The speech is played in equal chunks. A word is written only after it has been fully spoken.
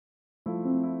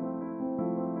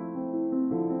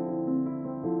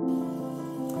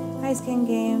Hi Skin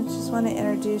Games, just want to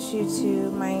introduce you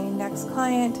to my next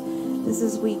client. This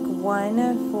is week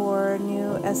 1 for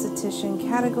new esthetician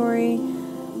category.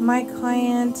 My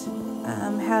client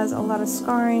has a lot of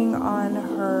scarring on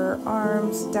her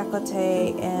arms,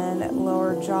 décolleté, and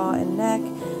lower jaw and neck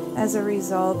as a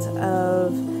result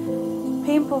of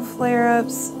painful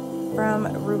flare-ups from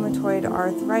rheumatoid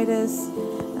arthritis.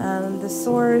 The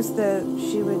sores that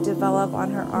she would develop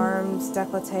on her arms,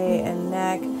 décolleté, and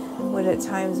neck would at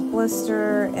times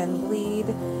blister and bleed.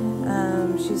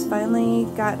 She's finally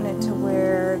gotten it to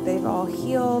where they've all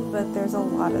healed, but there's a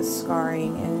lot of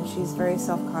scarring and she's very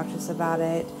self-conscious about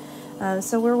it.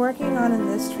 So we're working on, in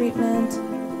this treatment,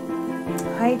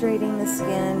 hydrating the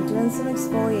skin, doing some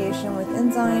exfoliation with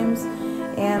enzymes,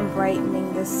 and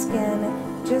brightening the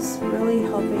skin, just really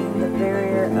helping the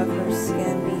barrier of her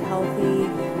skin be healthy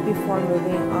before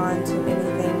moving on to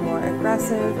anything more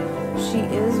aggressive. She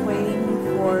is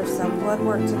waiting for some blood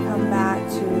work to come back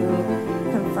to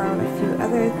confirm a few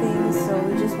other things, so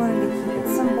we just wanted to keep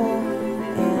it simple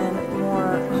and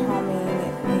more calming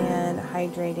and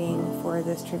hydrating for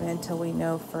this treatment until we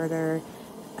know further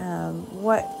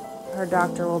what her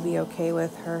doctor will be okay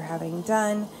with her having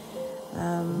done.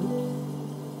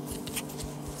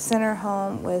 Send her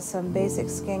home with some basic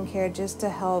skincare just to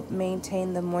help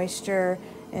maintain the moisture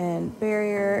and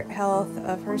barrier health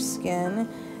of her skin,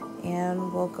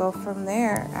 and we'll go from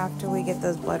there after we get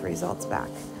those blood results back.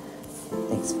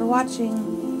 Thanks for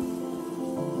watching.